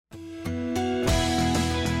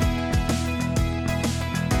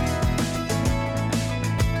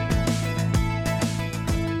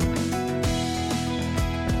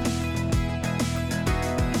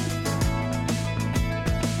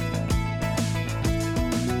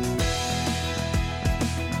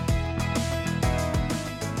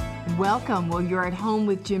Welcome. Well, you're at home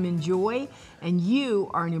with Jim and Joy, and you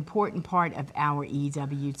are an important part of our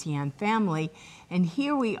EWTN family. And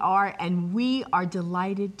here we are, and we are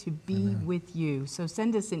delighted to be with you. So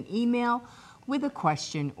send us an email with a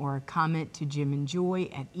question or a comment to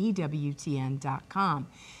jimandjoy@ewtn.com.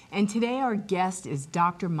 And today our guest is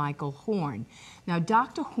Dr. Michael Horne. Now,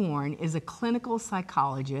 Dr. Horne is a clinical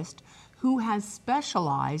psychologist who has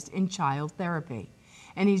specialized in child therapy.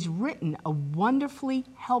 And he's written a wonderfully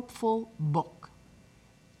helpful book.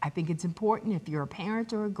 I think it's important if you're a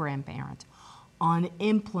parent or a grandparent on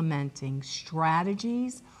implementing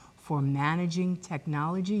strategies for managing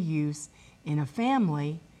technology use in a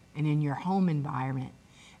family and in your home environment.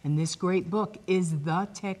 And this great book is The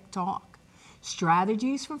Tech Talk,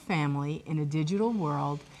 Strategies for Family in a Digital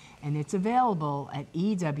World, and it's available at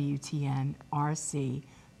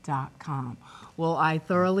EWTNRC.com. Well, I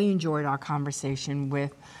thoroughly enjoyed our conversation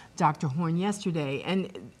with Dr. Horne yesterday,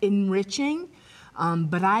 and enriching,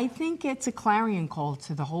 but I think it's a clarion call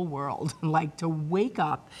to the whole world, like to wake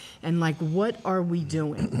up and like, what are we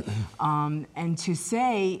doing? And to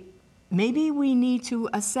say, maybe we need to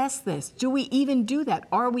assess this. Do we even do that?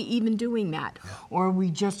 Are we even doing that? Or are we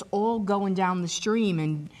just all going down the stream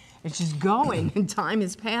and it's just going and time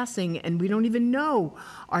is passing and we don't even know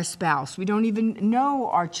our spouse. We don't even know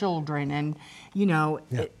our children. And, you know,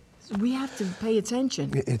 we have to pay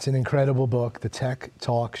attention. It's an incredible book, The Tech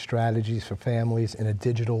Talk, Strategies for Families in a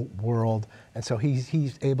Digital World. And so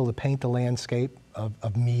he's able to paint the landscape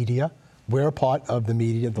of media. We're a part of the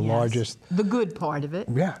media, the largest. The good part of it.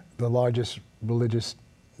 Yeah, the largest religious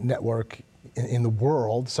network in the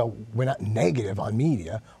world. So we're not negative on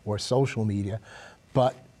media or social media,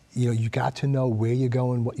 but you know, you got to know where you're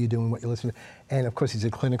going, what you're doing, what you're listening to. And of course, he's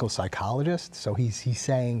a clinical psychologist, so he's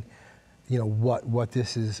saying, you know, what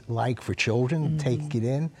this is like for children, taking it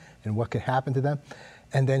in, and what could happen to them.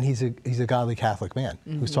 And then he's a godly Catholic man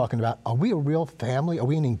who's talking about, are we a real family? Are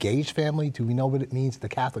we an engaged family? Do we know what it means, the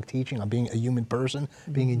Catholic teaching on being a human person,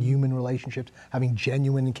 being in human relationships, having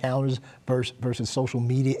genuine encounters versus social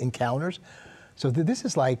media encounters? So this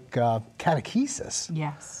is like catechesis.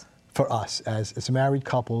 Yes. For us as married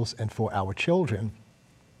couples and for our children,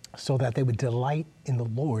 so that they would delight in the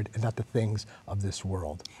Lord and not the things of this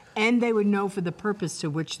world. And they would know for the purpose to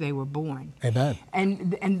which they were born. Amen.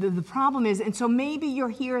 And the problem is, and so maybe you're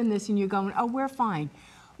hearing this and you're going, oh, we're fine.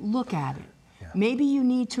 Look at it. Yeah. Maybe you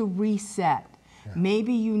need to reset. Yeah.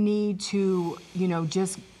 Maybe you need to, you know,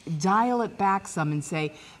 just dial it back some and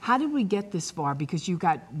say, how did we get this far? Because you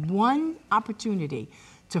got one opportunity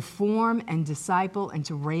to form and disciple and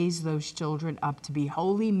to raise those children up to be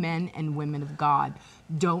holy men and women of God.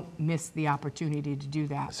 Don't miss the opportunity to do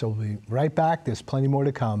that. So we'll be right back. There's plenty more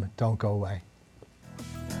to come. Don't go away.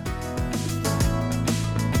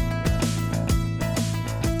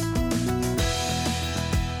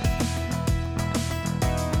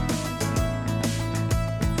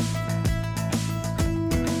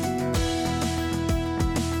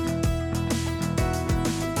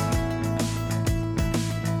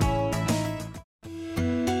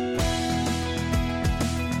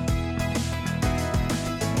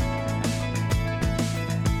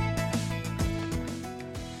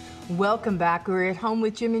 Welcome back. We're at home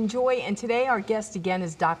with Jim and Joy, and today our guest again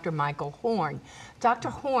is Dr. Michael Horne. Dr.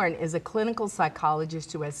 Horne is a clinical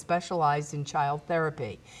psychologist who has specialized in child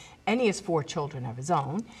therapy, and he has 4 children of his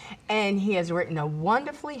own, and he has written a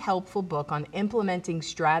wonderfully helpful book on implementing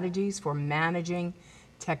strategies for managing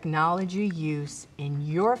technology use in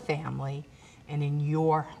your family and in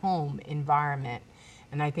your home environment.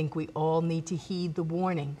 And I think we all need to heed the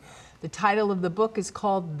warning. The title of the book is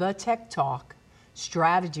called The Tech Talk,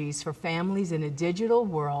 Strategies for Families in a Digital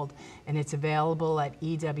World, and it's available at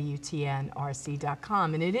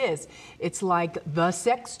EWTNRC.com. And it's like the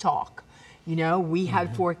sex talk. You know, we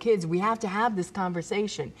had 4 kids. We have to have this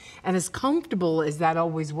conversation. And as comfortable as that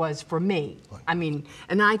always was for me, I mean,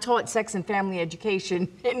 and I taught sex and family education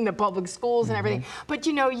in the public schools and everything, but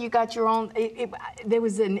you know, you got your own, there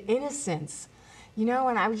was an innocence, you know,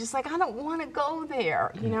 and I was just like, I don't want to go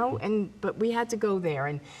there, you know, but we had to go there.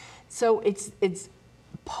 And so it's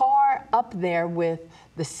par up there with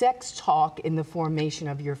the sex talk in the formation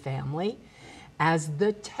of your family as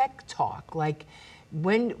the tech talk. Like,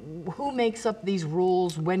 who makes up these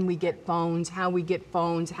rules, when we get phones, how we get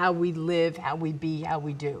phones, how we live, how we be, how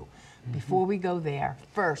we do. Before we go there,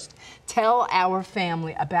 first, tell our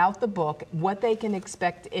family about the book, what they can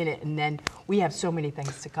expect in it, and then we have so many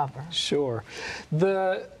things to cover. Sure.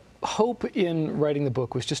 The hope in writing the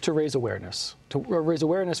book was just to raise awareness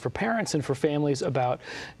for parents and for families about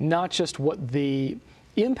not just what the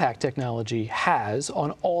impact technology has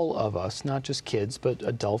on all of us, not just kids, but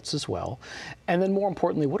adults as well. And then more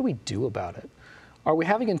importantly, what do we do about it? Are we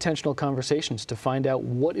having intentional conversations to find out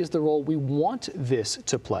what is the role we want this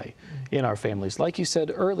to play in our families? Like you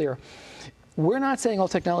said earlier, we're not saying all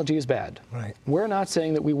technology is bad. Right. We're not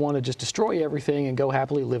saying that we want to just destroy everything and go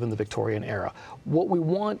happily live in the Victorian era. What we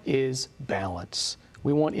want is balance.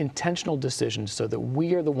 We want intentional decisions so that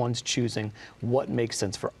we are the ones choosing what makes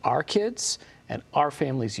sense for our kids and our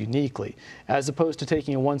families uniquely, as opposed to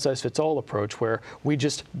taking a one-size-fits-all approach where we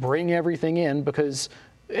just bring everything in because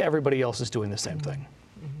everybody else is doing the same thing.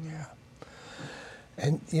 Yeah.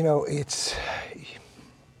 And, you know, it's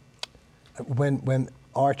when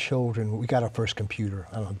our children, we got our first computer,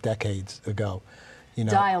 I don't know, decades ago, you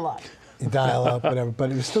know. Dial-up. Dial-up, whatever,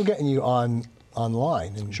 but it was still getting you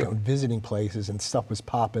online and Sure. visiting places, and stuff was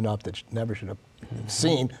popping up that you never should have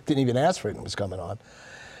seen, didn't even ask for it, and it was coming on.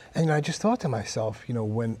 And you know, I just thought to myself, you know,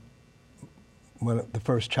 when the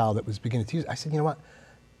first child that was beginning to use it, I said, you know what,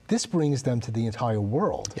 this brings them to the entire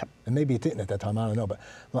world. Yep. And maybe it didn't at that time, I don't know, but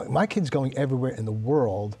like, my kid's going everywhere in the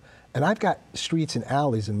world, and I've got streets and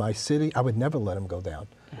alleys in my city, I would never let him go down.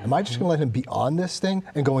 Am I just gonna let him be on this thing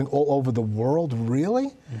and going all over the world,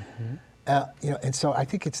 really? You know, and so I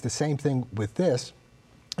think it's the same thing with this.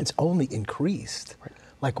 It's only increased. Right.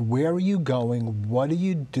 Like, where are you going? What are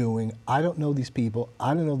you doing? I don't know these people.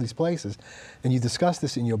 I don't know these places. And you discuss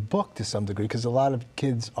this in your book to some degree, because a lot of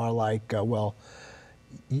kids are like, well,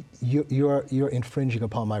 you're infringing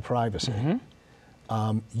upon my privacy.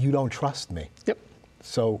 You don't trust me. Yep.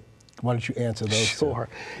 So why don't you answer those Sure.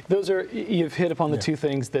 Those are, you've hit upon the two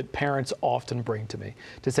things that parents often bring to me,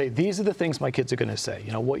 to say, these are the things my kids are going to say.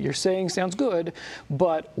 You know, what you're saying sounds good,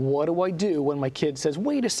 but what do I do when my kid says,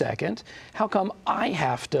 wait a second, how come I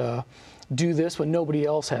have to do this when nobody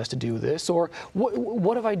else has to do this? Or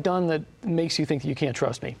what have I done that makes you think that you can't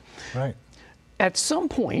trust me? Right. At some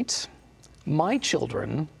point, my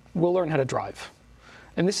children will learn how to drive.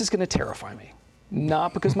 And this is going to terrify me.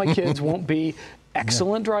 Not because my kids won't be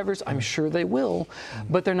excellent drivers, I'm sure they will,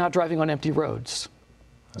 but they're not driving on empty roads.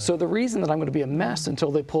 So the reason that I'm going to be a mess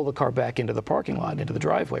until they pull the car back into the parking lot, into the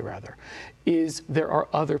driveway rather, is there are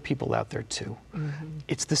other people out there too.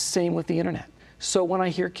 It's the same with the internet. So when I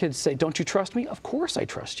hear kids say, don't you trust me? Of course I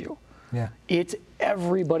trust you. Yeah. It's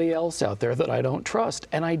everybody else out there that I don't trust,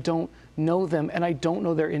 and I don't know them, and I don't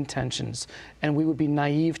know their intentions. And we would be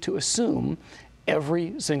naive to assume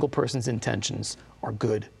every single person's intentions are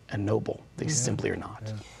good and noble. They simply are not.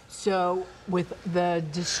 Yeah. So with the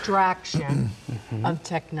distraction of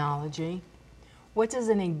technology, what does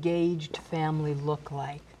an engaged family look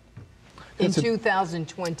like in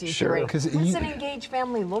 2023? Sure. What does an engaged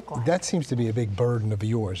family look like? That seems to be a big burden of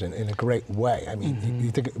yours in a great way. I mean,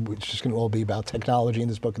 you think it's just going to all be about technology in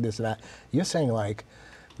this book and this and that. You're saying, like,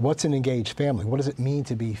 what's an engaged family? What does it mean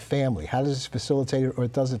to be family? How does it facilitate it or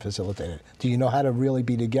it doesn't facilitate it? Do you know how to really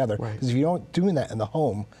be together? Right. Because if you don't doing that in the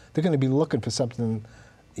home, they're going to be looking for something,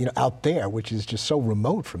 you know, out there, which is just so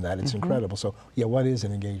remote from that. It's incredible. So, yeah, what is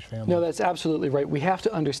an engaged family? No, that's absolutely right. We have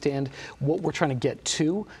to understand what we're trying to get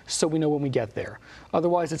to so we know when we get there.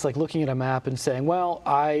 Otherwise, it's like looking at a map and saying, well,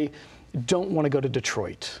 I don't want to go to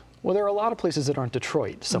Detroit. Well, there are a lot of places that aren't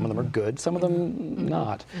Detroit. Some of them are good, some of them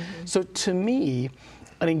not. So to me,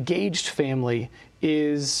 an engaged family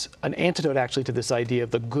is an antidote actually to this idea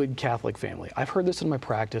of the good Catholic family. I've heard this in my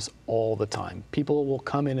practice all the time. People will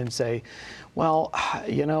come in and say, well,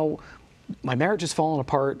 you know, my marriage has fallen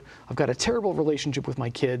apart. I've got a terrible relationship with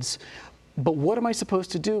my kids. But what am I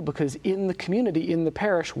supposed to do? Because in the community, in the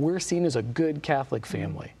parish, we're seen as a good Catholic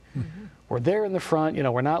family. We're there in the front, you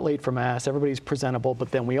know, we're not late for Mass, everybody's presentable,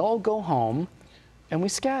 but then we all go home and we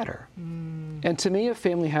scatter. And to me, a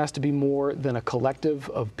family has to be more than a collective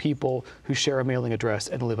of people who share a mailing address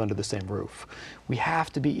and live under the same roof. We have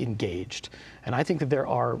to be engaged. And I think that there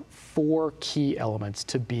are 4 key elements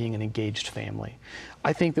to being an engaged family.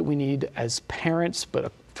 I think that we need, as parents,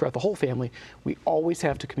 but throughout the whole family, we always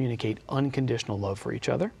have to communicate unconditional love for each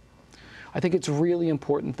other. I think it's really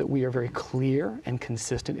important that we are very clear and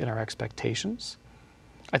consistent in our expectations.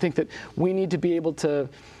 I think that we need to be able to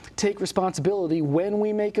take responsibility when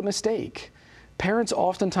we make a mistake. Parents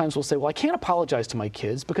oftentimes will say, well, I can't apologize to my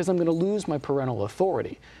kids because I'm going to lose my parental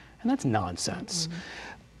authority. And that's nonsense.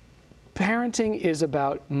 Parenting is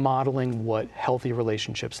about modeling what healthy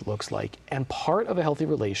relationships looks like. And part of a healthy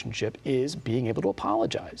relationship is being able to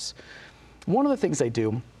apologize. One of the things I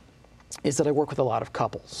do is that I work with a lot of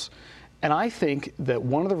couples. And I think that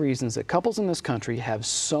one of the reasons that couples in this country have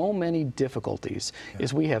so many difficulties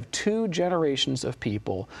is we have 2 generations of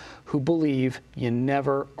people who believe you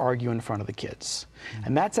never argue in front of the kids.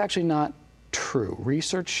 And that's actually not true. true.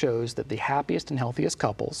 Research shows that the happiest and healthiest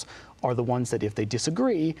couples are the ones that, if they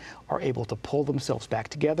disagree, are able to pull themselves back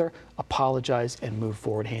together, apologize, and move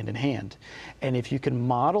forward hand in hand. And if you can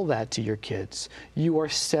model that to your kids, you are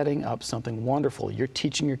setting up something wonderful. You're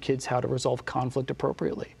teaching your kids how to resolve conflict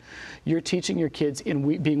appropriately. You're teaching your kids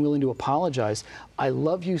in being willing to apologize. I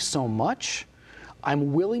love you so much.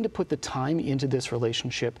 I'm willing to put the time into this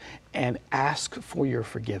relationship and ask for your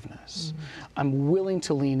forgiveness. I'm willing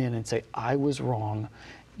to lean in and say, I was wrong.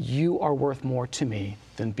 You are worth more to me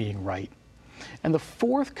than being right. And the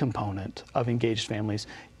fourth component of engaged families,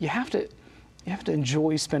 you have to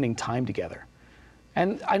enjoy spending time together.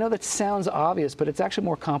 And I know that sounds obvious, but it's actually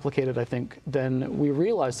more complicated, I think, than we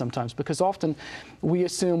realize sometimes, because often we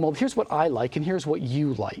assume, well, here's what I like and here's what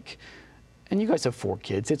you like. And you guys have 4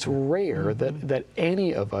 kids. It's rare that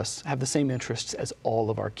any of us have the same interests as all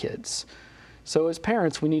of our kids. So as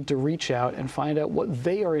parents, we need to reach out and find out what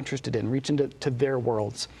they are interested in, reach into their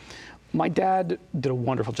worlds. My dad did a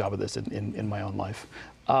wonderful job of this in my own life.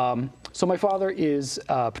 So my father is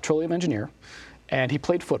a petroleum engineer, and he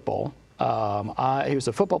played football. He was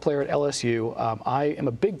a football player at LSU. I am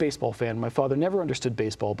a big baseball fan. My father never understood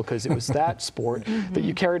baseball because it was that sport that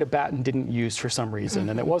you carried a bat and didn't use for some reason,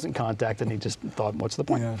 and it wasn't contact, and he just thought, what's the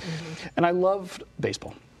point? And I loved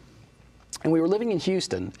baseball. And we were living in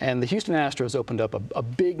Houston, and the Houston Astros opened up a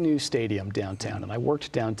big new stadium downtown, and I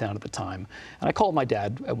worked downtown at the time. And I called my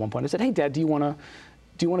dad at one point. I said, hey, Dad, do you want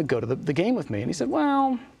to go to the game with me? And he said,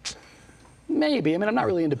 well, maybe. I mean, I'm not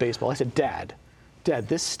really into baseball. I said, Dad,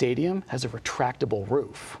 this stadium has a retractable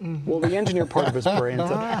roof. Well, the engineer part of his brain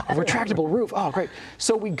said, a retractable roof? Oh, great.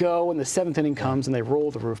 So we go, and the 7th inning comes, and they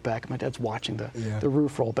roll the roof back. My dad's watching the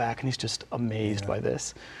roof roll back, and he's just amazed by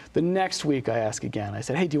this. The next week, I ask again. I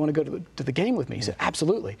said, hey, do you want to go to the game with me? He said,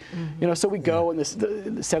 absolutely. You know, so we go, and the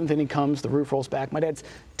 7th inning comes, the roof rolls back. My dad's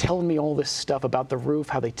telling me all this stuff about the roof,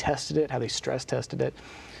 how they tested it, how they stress tested it.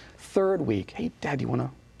 3rd week, hey, Dad, do you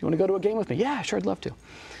want to go to a game with me? Yeah, sure, I'd love to.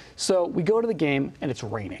 So we go to the game, and it's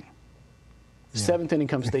raining. 7th inning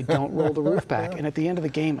comes, they don't roll the roof back. And at the end of the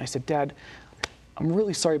game, I said, Dad, I'm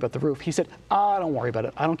really sorry about the roof. He said, don't worry about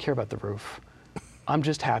it. I don't care about the roof. I'm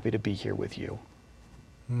just happy to be here with you.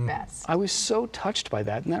 Best. I was so touched by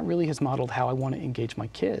that, and that really has modeled how I want to engage my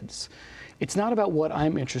kids. It's not about what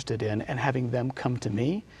I'm interested in and having them come to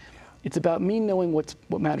me. It's about me knowing what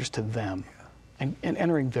matters to them. And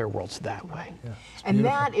entering their worlds that way. And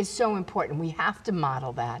that is so important. We have to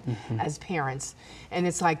model that as parents. And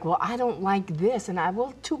it's like, well, I don't like this, and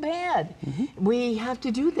well, too bad. We have to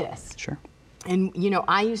do this. Sure. And you know,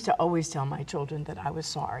 I used to always tell my children that I was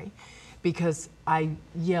sorry because I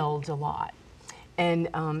yelled a lot.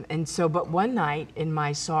 And so, but one night in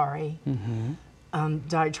my sorry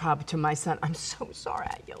diatribe to my son, I'm so sorry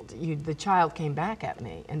I yelled at you. The child came back at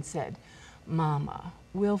me and said, Mama,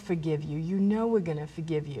 we'll forgive you. You know we're going to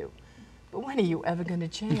forgive you. But when are you ever going to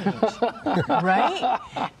change? Right?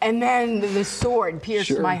 And then the sword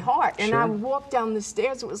pierced my heart. And I walked down the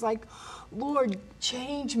stairs. It was like, Lord,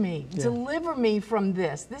 change me. Deliver me from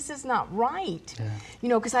this. This is not right. You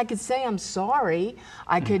know, because I could say I'm sorry.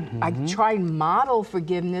 I could try and model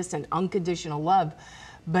forgiveness and unconditional love.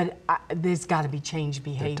 But there's got to be changed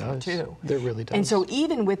behavior too. There really does. And so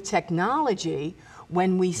even with technology,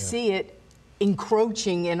 when we see it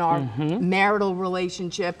encroaching in our marital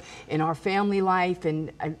relationship, in our family life,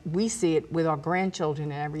 and we see it with our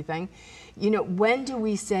grandchildren and everything, you know, when do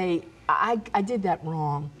we say, I did that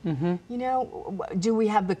wrong? You know, do we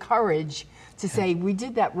have the courage to say, we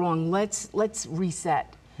did that wrong, let's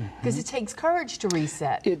reset? Because it takes courage to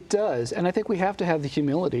reset. It does, and I think we have to have the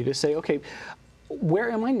humility to say, okay,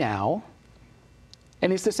 where am I now?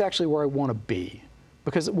 And is this actually where I want to be?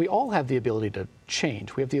 Because we all have the ability to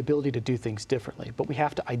change. We have the ability to do things differently, but we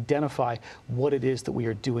have to identify what it is that we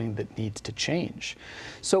are doing that needs to change.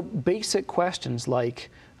 So basic questions like,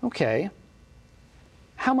 okay,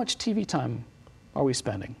 how much TV time are we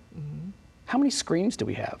spending? How many screens do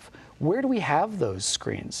we have? Where do we have those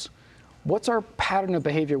screens? What's our pattern of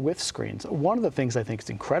behavior with screens? One of the things I think is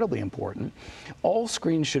incredibly important, all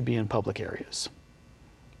screens should be in public areas.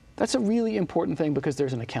 That's a really important thing because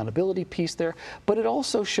there's an accountability piece there, but it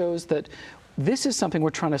also shows that this is something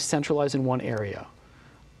we're trying to centralize in one area.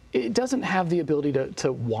 it doesn't have the ability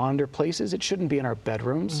to wander places. It shouldn't be in our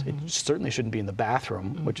bedrooms. It certainly shouldn't be in the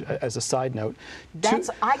bathroom, which, as a side note.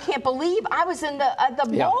 I can't believe I was in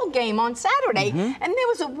the ball game on Saturday, and there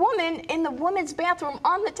was a woman in the women's bathroom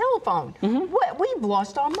on the telephone. We've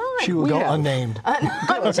lost our mind. She will go unnamed.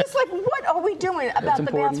 I'm just like, what are we doing about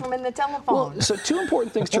the bathroom and the telephone? Well, so 2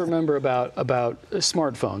 important things to remember about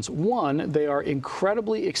smartphones. 1, they are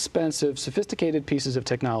incredibly expensive, sophisticated pieces of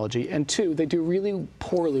technology, and 2, they do really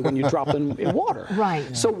poorly when you drop them in water.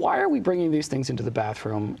 Right. So why are we bringing these things into the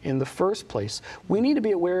bathroom in the first place? We need to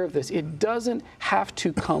be aware of this. It doesn't have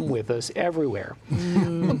to come with us everywhere.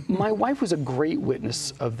 My wife was a great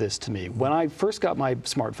witness of this to me. When I first got my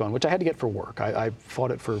smartphone, which I had to get for work, I fought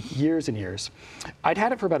it for years and years. I'd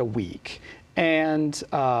had it for about a week, and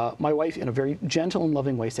my wife, in a very gentle and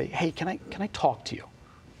loving way, said, "Hey, can I talk to you?"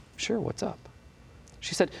 "Sure, what's up?"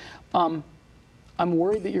 She said, "I'm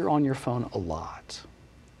worried that you're on your phone a lot.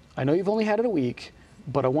 I know you've only had it a week,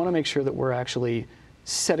 but I want to make sure that we're actually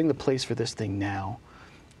setting the place for this thing now.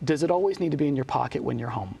 Does it always need to be in your pocket when you're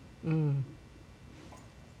home?"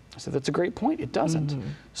 I said, "That's a great point. It doesn't."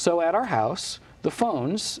 So at our house, the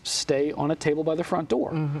phones stay on a table by the front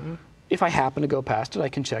door. If I happen to go past it, I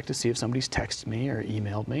can check to see if somebody's texted me or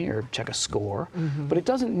emailed me or check a score. But it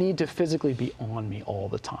doesn't need to physically be on me all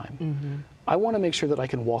the time. I want to make sure that I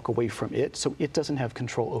can walk away from it so it doesn't have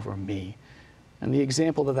control over me. And the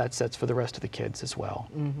example that sets for the rest of the kids as well,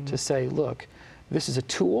 to say, look, this is a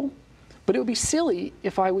tool, but it would be silly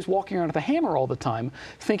if I was walking around with a hammer all the time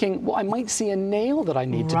thinking, well, I might see a nail that I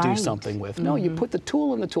need to do something with. No, you put the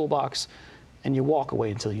tool in the toolbox and you walk away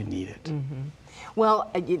until you need it.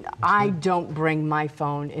 Well, I don't bring my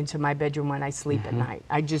phone into my bedroom when I sleep at night.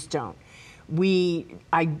 I just don't. We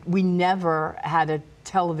never had a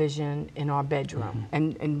television in our bedroom,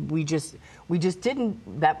 and we just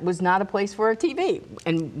didn't. That was not a place for a TV.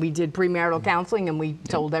 And we did premarital counseling, and we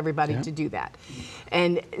told everybody to do that.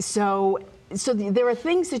 And so there are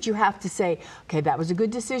things that you have to say, okay, that was a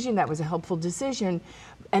good decision, that was a helpful decision,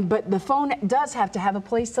 but the phone does have to have a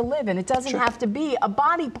place to live, and it doesn't have to be a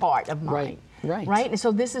body part of mine. Right. And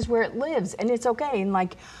so this is where it lives, and it's okay. And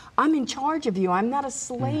like, I'm in charge of you. I'm not a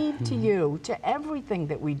slave to you, to everything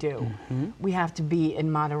that we do. We have to be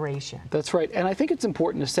in moderation. That's right. And I think it's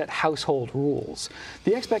important to set household rules.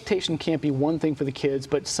 The expectation can't be one thing for the kids,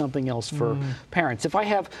 but something else for parents. If I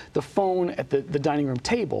have the phone at the dining room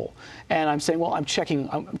table, and I'm saying, well, I'm checking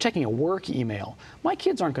a work email, my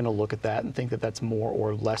kids aren't going to look at that and think that that's more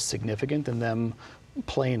or less significant than them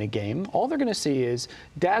playing a game. All they're going to see is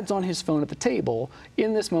Dad's on his phone at the table.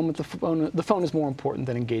 In this moment, the phone is more important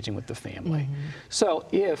than engaging with the family. So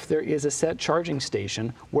if there is a set charging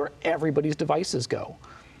station where everybody's devices go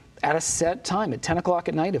at a set time at 10 o'clock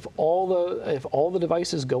at night, if all the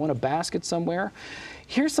devices go in a basket somewhere,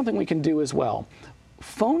 here's something we can do as well.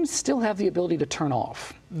 Phones still have the ability to turn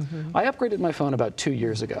off. I upgraded my phone about 2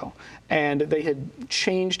 years ago, and they had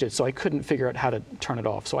changed it so I couldn't figure out how to turn it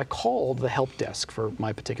off. So I called the help desk for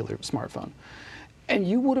my particular smartphone. And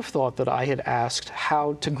you would have thought that I had asked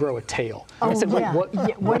how to grow a tail. I said, wait,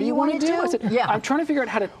 what do you want to do? I said, I'm trying to figure out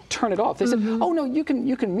how to turn it off. They said, oh no, you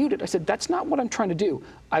can mute it. I said, that's not what I'm trying to do.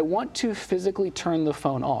 I want to physically turn the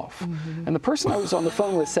phone off. And the person I was on the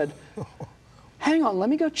phone with said, hang on, let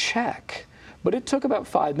me go check. But it took about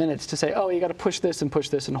 5 minutes to say, oh, you got to push this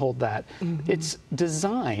and hold that. It's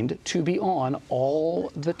designed to be on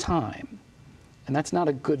all the time. And that's not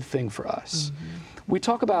a good thing for us. We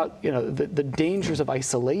talk about the dangers of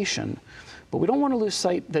isolation, but we don't want to lose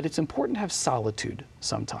sight that it's important to have solitude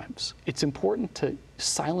sometimes. It's important to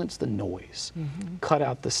silence the noise, cut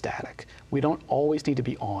out the static. We don't always need to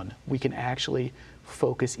be on. We can actually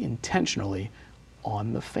focus intentionally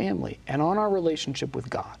on the family and on our relationship with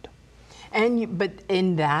God. But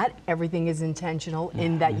in that, everything is intentional,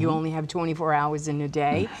 in that you only have 24 hours in a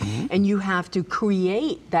day, and you have to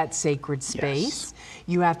create that sacred space.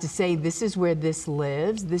 You have to say, this is where this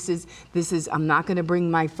lives. This is. I'm not going to bring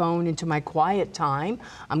my phone into my quiet time.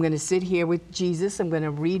 I'm going to sit here with Jesus. I'm going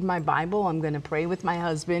to read my Bible. I'm going to pray with my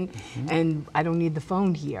husband, and I don't need the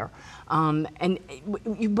phone here.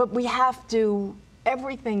 But we have to.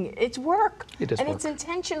 Everything, it's work, and it's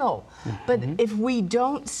intentional. But if we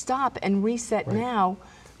don't stop and reset now,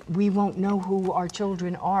 we won't know who our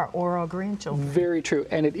children are or our grandchildren. Very true,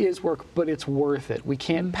 and it is work, but it's worth it. We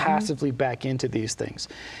can't passively back into these things.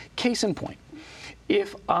 Case in point,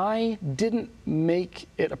 if I didn't make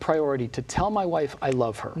it a priority to tell my wife I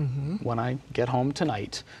love her when I get home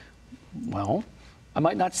tonight, well, I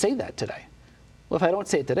might not say that today. Well, if I don't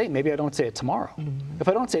say it today, maybe I don't say it tomorrow. If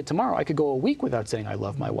I don't say it tomorrow, I could go a week without saying I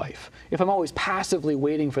love my wife. If I'm always passively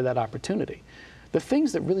waiting for that opportunity. The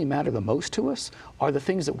things that really matter the most to us are the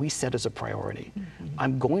things that we set as a priority.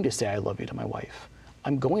 I'm going to say I love you to my wife.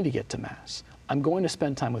 I'm going to get to Mass. I'm going to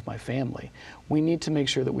spend time with my family. We need to make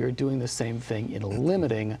sure that we are doing the same thing in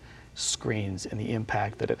limiting screens and the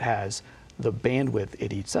impact that it has, the bandwidth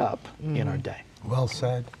it eats up in our day. Well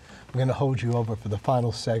said. I'm going to hold you over for the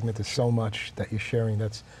final segment. There's so much that you're sharing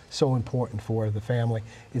that's so important for the family.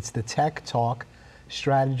 It's the Tech Talk,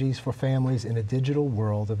 Strategies for Families in a Digital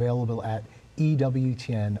World, available at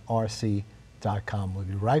EWTNRC.com. We'll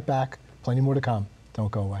be right back. Plenty more to come.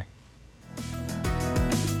 Don't go away.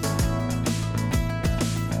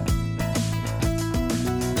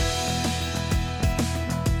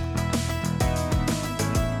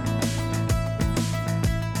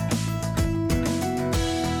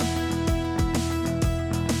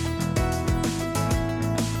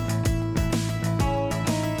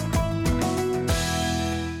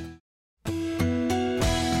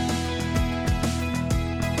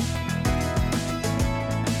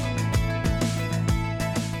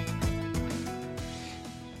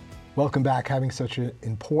 Welcome back. Having such an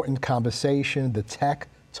important conversation, the Tech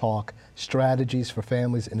Talk, Strategies for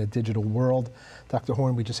Families in a Digital World. Dr.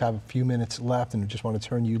 Horne, we just have a few minutes left, and we just want to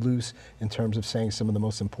turn you loose in terms of saying some of the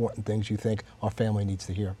most important things you think our family needs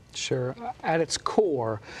to hear. Sure. At its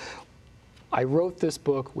core, I wrote this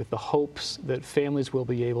book with the hopes that families will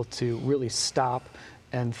be able to really stop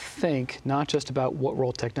and think not just about what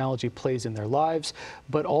role technology plays in their lives,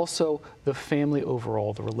 but also the family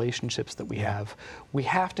overall, the relationships that we have. We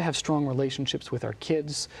have to have strong relationships with our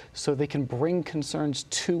kids so they can bring concerns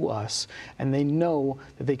to us, and they know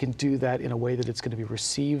that they can do that in a way that it's going to be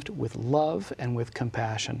received with love and with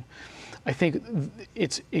compassion. I think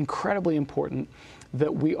it's incredibly important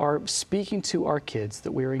that we are speaking to our kids,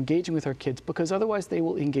 that we are engaging with our kids, because otherwise they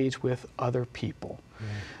will engage with other people.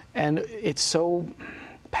 And it's so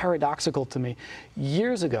paradoxical to me.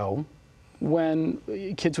 Years ago, when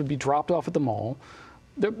kids would be dropped off at the mall,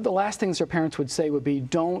 the last things their parents would say would be,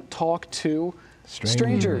 don't talk to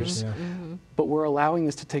strangers. But we're allowing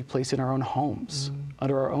this to take place in our own homes,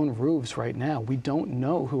 under our own roofs right now. We don't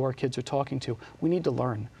know who our kids are talking to. We need to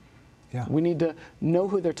learn. We need to know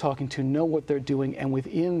who they're talking to, know what they're doing, and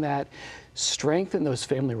within that, strengthen those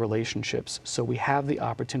family relationships so we have the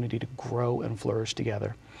opportunity to grow and flourish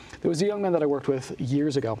together. There was a young man that I worked with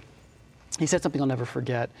years ago. He said something I'll never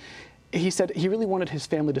forget. He said he really wanted his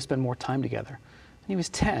family to spend more time together. And he was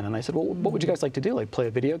 10, and I said, well, what would you guys like to do, like play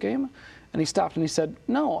a video game? And he stopped and he said,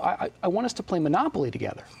 no, I want us to play Monopoly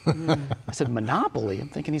together. I said, Monopoly? I'm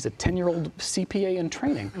thinking he's a 10-year-old CPA in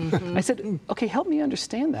training. I said, okay, help me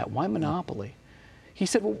understand that. Why Monopoly? He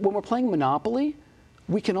said, well, when we're playing Monopoly,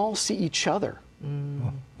 we can all see each other.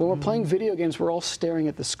 When we're playing video games, we're all staring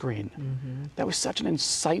at the screen. That was such an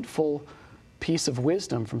insightful piece of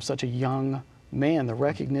wisdom from such a young man, the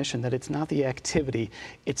recognition that it's not the activity,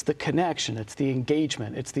 it's the connection, it's the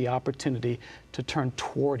engagement, it's the opportunity to turn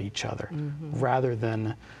toward each other rather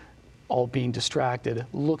than all being distracted,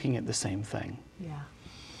 looking at the same thing.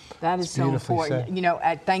 That is so important. Said. You know,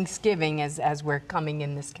 at Thanksgiving, as we're coming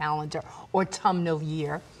in this calendar, autumnal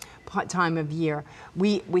year, time of year,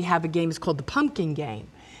 we have a game, it's called the pumpkin game.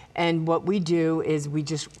 And what we do is we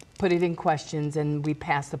just put it in questions and we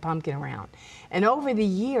pass the pumpkin around. And over the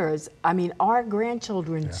years, I mean, our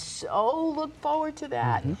grandchildren so look forward to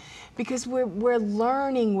that because we're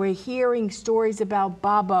learning, we're hearing stories about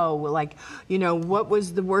Bobo, like, you know, what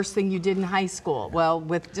was the worst thing you did in high school? Well,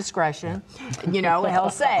 with discretion, you know, he'll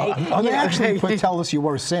say. They actually tell us your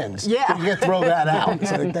worst sins. You can't throw that out.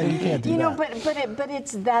 So then you can't do that. You know, but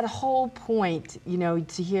it's that whole point, you know,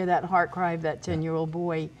 to hear that heart cry of that 10-year-old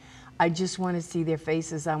boy. I just want to see their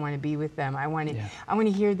faces. I want to be with them. I want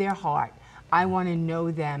to hear their heart. I want to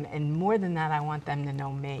know them, and more than that, I want them to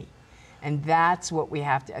know me. And that's what we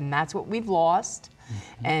have to, and that's what we've lost.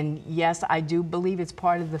 And yes, I do believe it's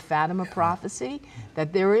part of the Fatima prophecy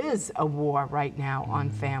that there is a war right now on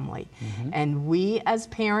family. And we as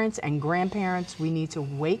parents and grandparents, we need to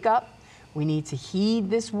wake up. We need to heed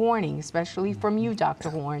this warning, especially from you, Dr.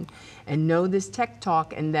 Horne, and know this tech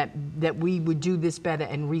talk, and that we would do this better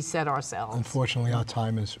and reset ourselves. Unfortunately, our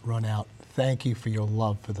time has run out. Thank you for your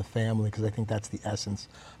love for the family, because I think that's the essence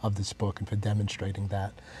of this book and for demonstrating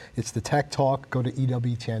that. It's the Tech Talk. Go to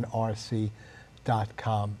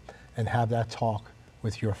EWTNRC.com and have that talk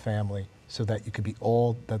with your family so that you could be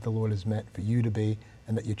all that the Lord has meant for you to be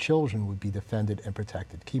and that your children would be defended and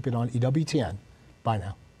protected. Keep it on EWTN. Bye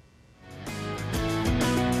now.